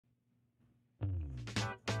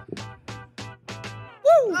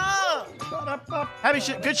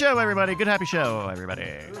Good show, everybody. Good happy show, everybody.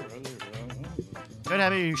 Good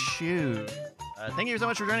happy show. Thank you so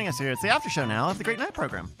much for joining us here. It's the after show now of the Great Night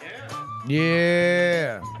program.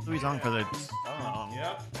 Yeah. Louis on for the song.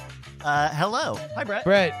 Yep. Hello. Hi, Brett.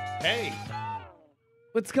 Brett, Hey.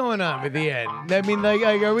 what's going on with the end? I mean, like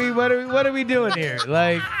are we? What are we doing here?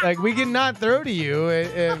 Like we can not throw to you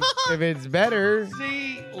if it's better.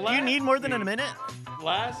 See, Do you need more than a minute?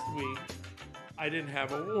 Last week, I didn't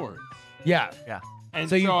have awards. Yeah. Yeah. And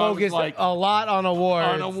So you I was focused like, a lot on awards.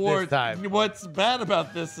 on awards. this time. What's bad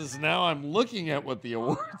about this is now I'm looking at what the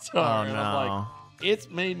awards are. Oh, and no. I'm like,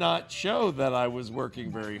 it may not show that I was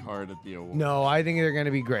working very hard at the awards. No, I think they're going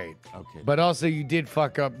to be great. Okay. But also, you did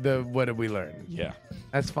fuck up the what did we learn? Yeah.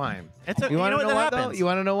 That's fine. It's okay. You want to know know what what, though? happens. You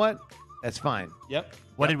want to know what? That's fine. Yep.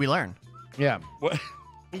 What did we learn? Yeah. What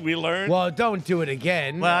we learned? Well, don't do it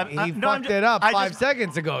again. Well, he no, fucked it up I 5 just-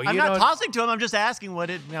 seconds ago. I'm you not know, tossing to him. I'm just asking what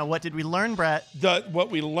did we learn, Brett? What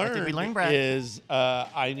we learned, did we learn, Brad? is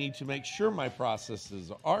I need to make sure my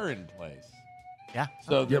processes are in place. Yeah.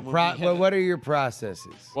 So that when we what are your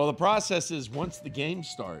processes? Well, the process is once the game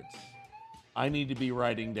starts, I need to be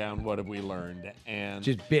writing down what have we learned and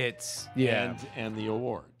Just bits. Yeah, and the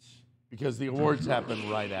awards, because the awards happen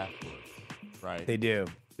right afterwards, right? they do.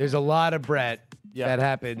 There's a lot of Brett Yeah. that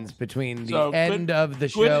happens between the So end of the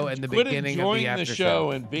show and the beginning of the after the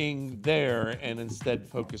show and being there, and instead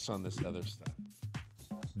focus on this other stuff.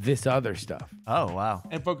 This other stuff. Oh, wow.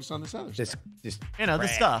 And focus on this other stuff. This The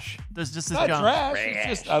stuff. There's just this Not junk. trash. It's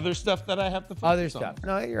just other stuff that I have to focus other on. stuff.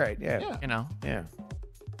 No, you're right. Yeah. Yeah. You know. Yeah.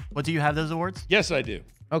 What, do you have those awards? Yes, I do.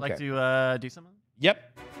 Okay. Like to do some of them?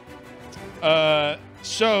 Yep.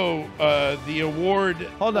 The award.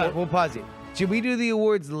 Hold on. We'll pause it. Should we do the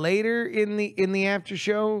awards later in the after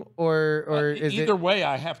show, or is either it? way,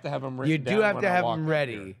 I have to have them ready. You do have to have them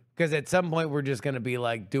ready because at some point we're just gonna be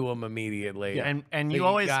like, do them immediately. Yeah. And So you you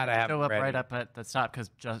always gotta have show them up ready. right up at the stop because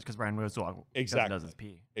Brian moves along. Exactly. Does his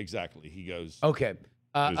pee. Exactly. He goes. Okay.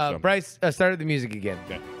 something. Bryce, start the music again.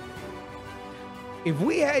 Okay. If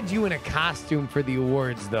we had you in a costume for the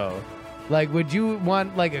awards, though, like, would you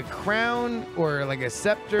want like a crown or like a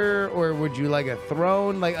scepter, or would you like a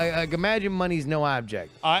throne? Like imagine money's no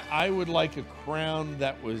object. I would like a crown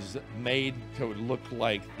that was made to look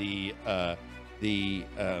like the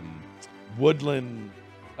woodland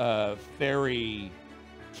fairy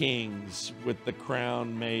kings with the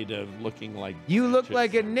crown made of looking like You look branches.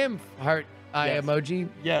 like a nymph heart eye Yes. emoji.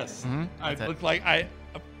 Yes, Mhm, I that's it. look like I.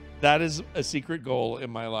 That is a secret goal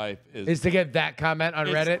in my life. Is to get that comment on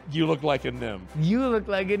it's, Reddit. You look like a nymph. You look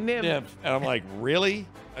like a nymph. Nymph, and I'm like, really?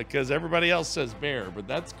 Because everybody else says bear, but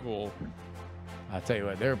that's cool. I'll tell you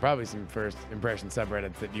what, there are probably some first impression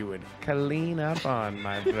subreddits that you would clean up on,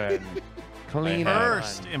 my friend. Clean up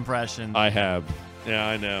First on. impression. I have. Yeah,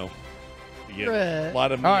 I know. You get a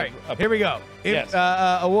lot of. All right, here we go. Yes.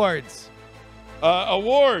 Awards.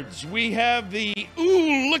 Awards. We have the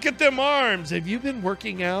ooh, look at them arms. Have you been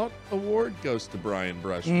working out? Award goes to Brian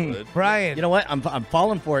Brushwood. Brian. You know what? I'm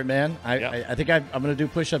falling for it, man. Yeah. I think I'm going to do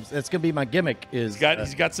push-ups. That's going to be my gimmick. He's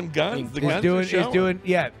He's got some guns. The He's guns doing, are showing. he's doing,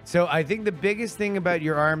 yeah. So I think the biggest thing about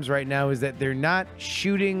your arms right now is that they're not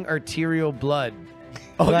shooting arterial blood.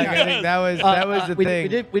 Oh, Like, yeah. I think that was the we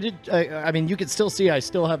thing. We did. I mean, you can still see I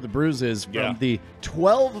still have the bruises from Yeah. the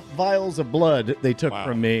 12 vials of blood they took Wow.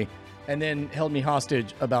 from me, and then held me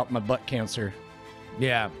hostage about my butt cancer.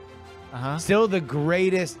 Yeah. Uh-huh. Still the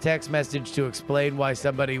greatest text message to explain why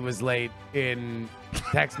somebody was late in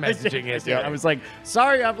text messaging history. I was like,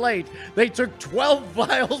 sorry, I'm late. They took 12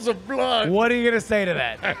 vials of blood. What are you gonna say to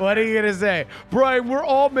that? What are you gonna say, Brian? We're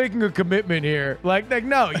all making a commitment here. Like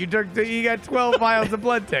no, you got 12 vials of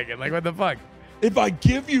blood taken. Like, what the fuck? If I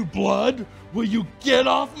give you blood, will you get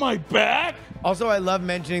off my back? Also, I love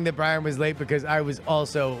mentioning that Brian was late because I was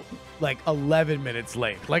also like 11 minutes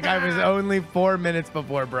late. Like, I was only 4 minutes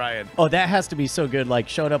before Brian. Oh, that has to be so good. Like,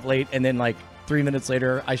 showed up late, and then like 3 minutes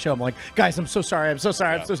later, I show up. I'm like, guys, I'm so sorry. I'm so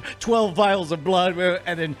sorry. I'm so 12 vials of blood,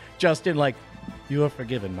 and then Justin like, you are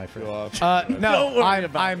forgiven, my friend. No, Don't worry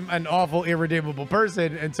about I'm an awful, irredeemable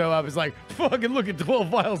person, and so I was like, fucking look at 12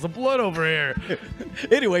 vials of blood over here.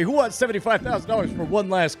 Anyway, who wants $75,000 for one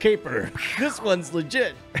last caper? This one's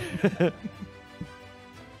legit.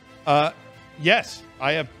 Yes,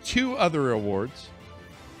 I have 2 other awards.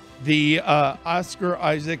 The Oscar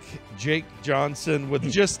Isaac Jake Johnson with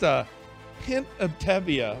just a hint of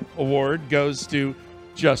Tevye award goes to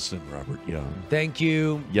Justin Robert Young. Thank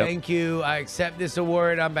you. Yep. Thank you. I accept this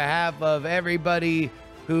award on behalf of everybody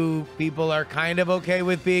who people are kind of okay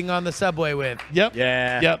with being on the subway with. Yep.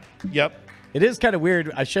 Yeah. Yep. It is kind of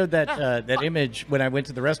weird. I showed that that image when I went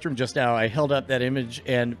to the restroom just now. I held up that image,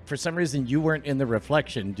 and for some reason, you weren't in the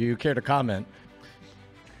reflection. Do you care to comment?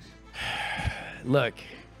 Look,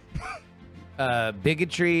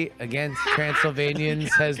 bigotry against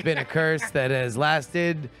Transylvanians has been a curse that has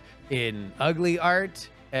lasted in ugly art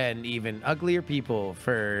and even uglier people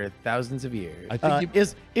for thousands of years. I think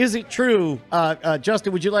Is it true,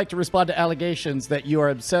 Justin? Would you like to respond to allegations that you are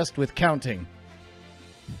obsessed with counting?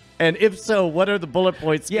 And if so, what are the bullet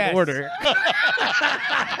points in order?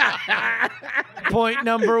 Point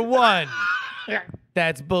number 1.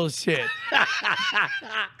 That's bullshit.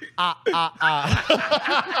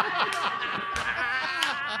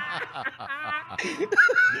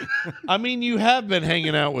 I mean, you have been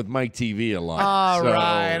hanging out with Mike TV a lot. All so-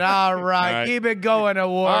 right. Keep it going,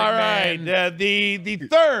 award. All right. man. The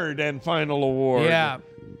third and final award. Yeah.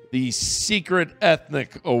 The Secret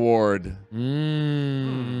Ethnic Award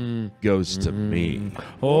goes to me.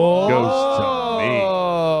 Oh. Goes to me.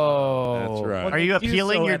 That's right. Are you What makes you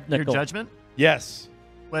appealing so your ethnical? judgment? Yes.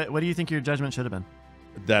 What do you think your judgment should have been?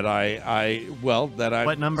 That I'm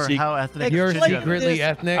What number? How ethnic? You're should you have been? secretly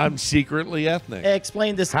ethnic? I'm secretly ethnic.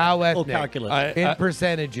 Explain this How simple ethnic? calculus. In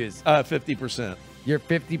percentages. 50%. You're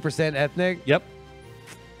 50% ethnic? Yep.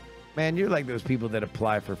 Man, you're like those people that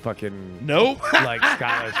apply for fucking Nope. like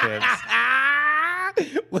scholarships.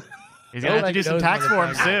 He's gonna have to do some Those tax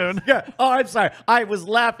forms motherfuckers. soon. Yeah. Oh, I'm sorry. I was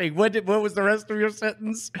laughing. What was the rest of your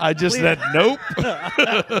sentence? I just said nope.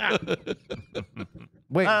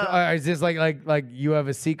 Wait, is this like you have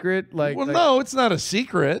a secret? Like, Well, like- no, it's not a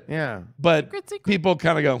secret. Yeah. But people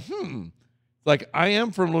kind of go, Like, I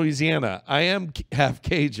am from Louisiana. I am half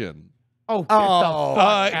Cajun. Oh, get the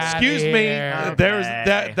fuck Excuse outta me. here. There's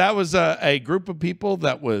Okay. that was a group of people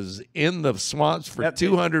that was in the swamps for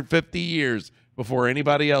 250 years before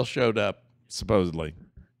anybody else showed up, supposedly.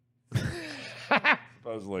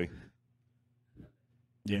 Supposedly.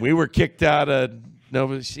 Yeah. We were kicked out of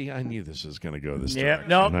Nova. See, I knew this was going to go this Yeah, direction.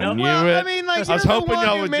 no, I no. knew Well, it. I mean, like, I was you're the hoping one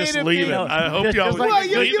y'all who would made just it leave big. it. I hope Just y'all like would Well, just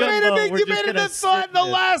you leave made it. it big. We're You just made it gonna the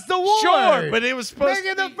last award. Sure, but it was supposed Make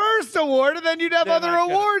it to the first award, and then you'd have other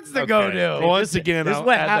awards to go Okay. to. Well, once again, This is I'll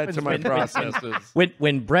what add that happens to my when- processes.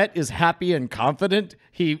 When Brett is happy and confident,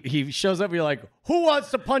 he shows up. And you're like, who wants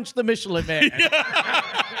to punch the Michelin Man?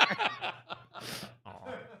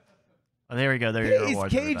 Oh, there we go. There your He's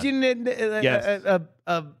awards. everybody. Cajun and Yes.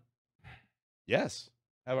 Yes,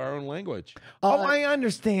 have our own language. oh, I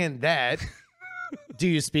understand that. Do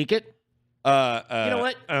you speak it? You You know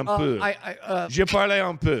what? Un peu. Je parle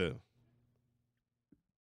un peu.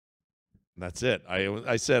 That's it.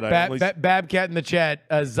 I said I only. Babcat in the chat,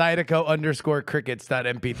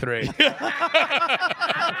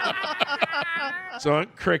 Zydeco_crickets.mp3. So on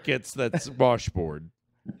crickets, that's washboard.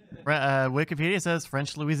 Wikipedia says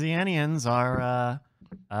French Louisianians are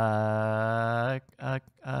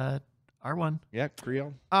R1. Yeah,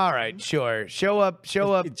 Creole. All right, sure. Show up It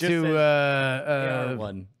just to says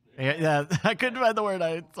one. Yeah, I couldn't find the word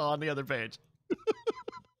I saw on the other page.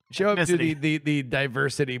 show up to Ethnicity. the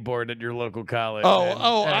diversity board at your local college.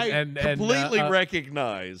 I completely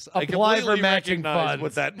recognize. I apply for completely matching recognize funds.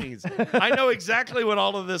 what that means. I know exactly what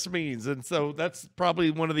all of this means, and so that's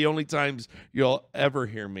probably one of the only times you'll ever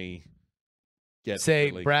hear me get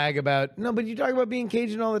say really- brag about but you talk about being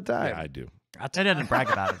Cajun all the time. Yeah, I do. I didn't brag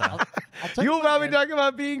about it though. You'll probably talk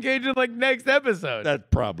about being Cajun like next episode.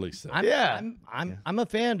 That probably so. I'm a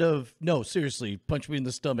fan of. No, seriously, punch me in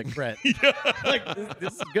the stomach, Brett. Like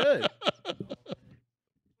this is good.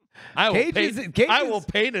 I Cajuns- will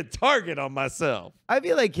paint a target on myself. I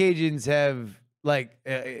feel like Cajuns have like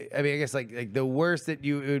I mean I guess like the worst that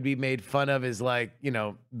it would be made fun of is like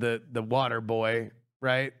the water boy,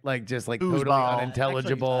 right? Like just like totally Foosball.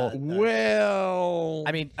 unintelligible. Well,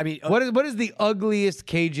 I mean, What is the ugliest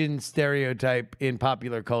Cajun stereotype in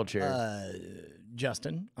popular culture?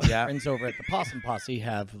 Justin, Yeah. our friends over at the Possum Posse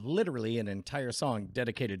have literally an entire song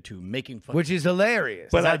dedicated to making fun. Which is hilarious.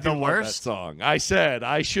 but I that the do love that worst? song. I said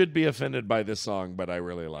I should be offended by this song, but I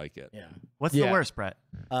really like it. yeah. What's Yeah. the worst, Brett?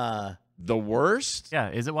 The worst? Yeah,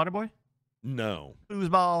 is it Waterboy? No.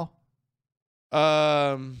 Foosball.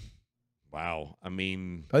 Wow. I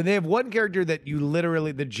mean, They have one character that you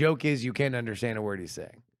literally the joke is you can't understand a word he's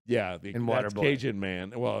saying. yeah, In that's Waterboy. Cajun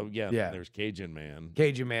Man. Well, yeah, Yeah. there's Cajun Man.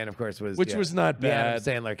 Cajun Man, of course, was Which was not the Adam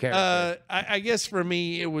bad. Sandler character. I guess for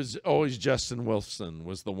me, it was always Justin Wilson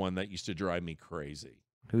was the one that used to drive me crazy.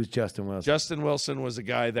 Who's Justin Wilson? Justin Wilson was a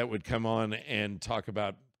guy that would come on and talk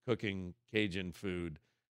about cooking Cajun food,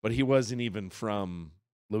 but he wasn't even from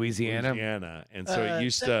Louisiana. and so it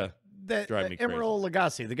used to drive me crazy. Emerald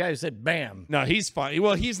Lagasse, the guy who said "Bam." No, he's fine.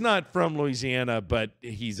 Well, he's not from Louisiana, but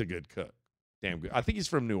he's a good cook. damn good. I think he's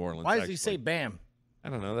from New Orleans. Why does he actually. say "bam"? I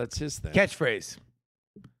don't know. That's his thing. Catchphrase.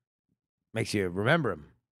 Makes you remember him.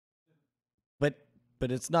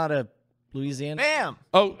 But it's not a Louisiana. Bam.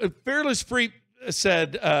 Oh, Fearless Freak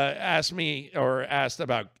said, asked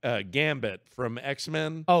about Gambit from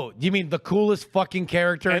X-Men. Oh, you mean the coolest fucking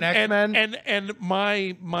character in X-Men? And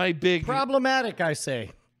my big Problematic, I say.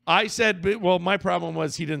 I said, well, my problem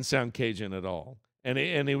was he didn't sound Cajun at all. And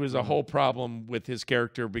it was a whole problem with his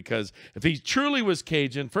character because if he truly was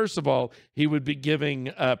Cajun, first of all, he would be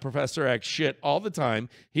giving Professor X shit all the time.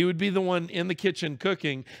 He would be the one in the kitchen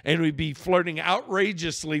cooking, and would be flirting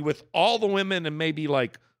outrageously with all the women and maybe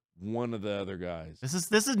like one of the other guys. This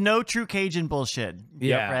is no true Cajun bullshit.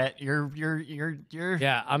 Yeah. Brett, you're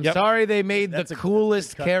Yeah, I'm Yep. sorry they made That's the a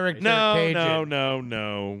coolest cut. character No, Cajun.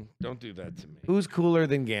 no. Don't do that to me. Who's cooler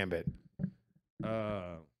than Gambit?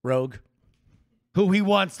 Rogue. Who he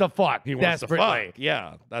wants to fuck He wants desperately. to fuck.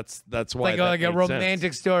 Yeah, that's why. Like, that like a made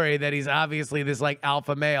romantic sense. story that he's obviously this like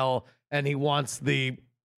alpha male and he wants the,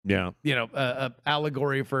 Yeah,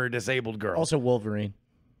 allegory for a disabled girl. Also Wolverine.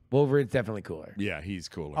 Wolverine's definitely cooler. yeah, he's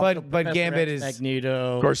cooler. But Professor Gambit X, is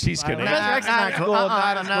Magneto. Of course, he's Canadian. Professor X is not cool.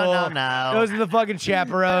 not as cool. No. Those are the fucking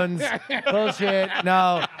chaperones. Bullshit.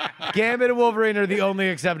 No. Gambit and Wolverine are the only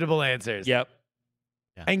acceptable answers. Yep.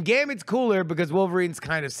 And Gambit's cooler because Wolverine's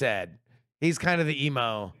kind of sad. He's kind of the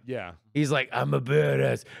emo. Yeah. He's like, I'm a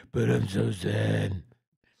badass, but I'm so sad.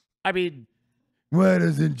 I mean, Why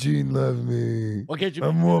doesn't Jean love me? what can't you?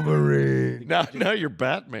 I'm Wolverine. Now you're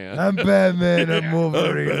Batman. I'm Batman. I'm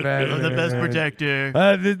Wolverine. I'm the best protector.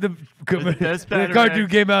 The best cartoon Batman.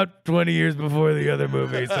 came out 20 years before the other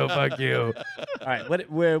movie, so fuck you. All right,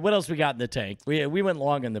 what else we got in the tank? We went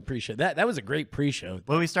long on the pre-show. That was a great pre-show.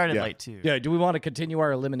 Well, we started Yeah. late too. Yeah. Do we want to continue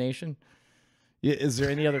our elimination? Yeah, is there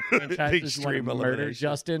any other franchises you want to Extreme murder, elimination.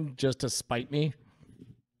 Justin, just to spite me?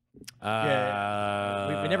 We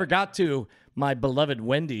We never got to my beloved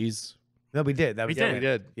Wendy's. No, we did. That was We did. We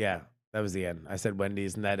did. Yeah, that was the end. I said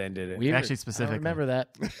Wendy's, and that ended it. Weird. Actually, I specifically. don't remember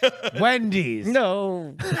that. Wendy's.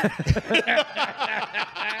 No.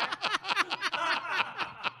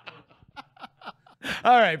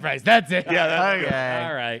 All right, Bryce. That's it. Yeah. That's Okay.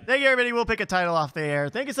 All right. Thank you, everybody. We'll pick a title off the air.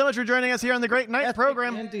 Thank you so much for joining us here on the Great Night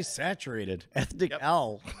program. And desaturated. Ethnic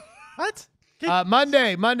L. What?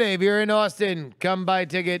 Monday. If you're in Austin, come buy a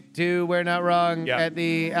ticket to We're Not Wrong Yeah. at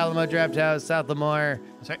the Alamo Draft House, South Lamar.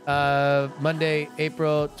 That's right. Monday,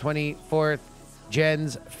 April 24th,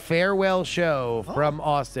 Jen's farewell show from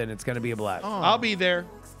Austin. It's going to be a blast. I'll be there.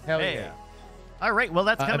 Hell Hey. yeah. All right. Well,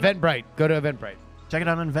 that's coming up. Eventbrite. Go to Eventbrite. Check it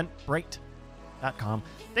out on eventbrite.com.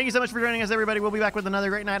 Thank you so much for joining us, everybody. We'll be back with another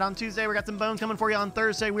great night on Tuesday. We got some bones coming for you on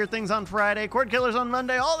Thursday, weird things on Friday, Cord Killers on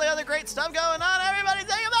Monday, all the other great stuff going on. Everybody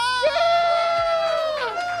say goodbye!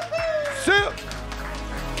 See ya.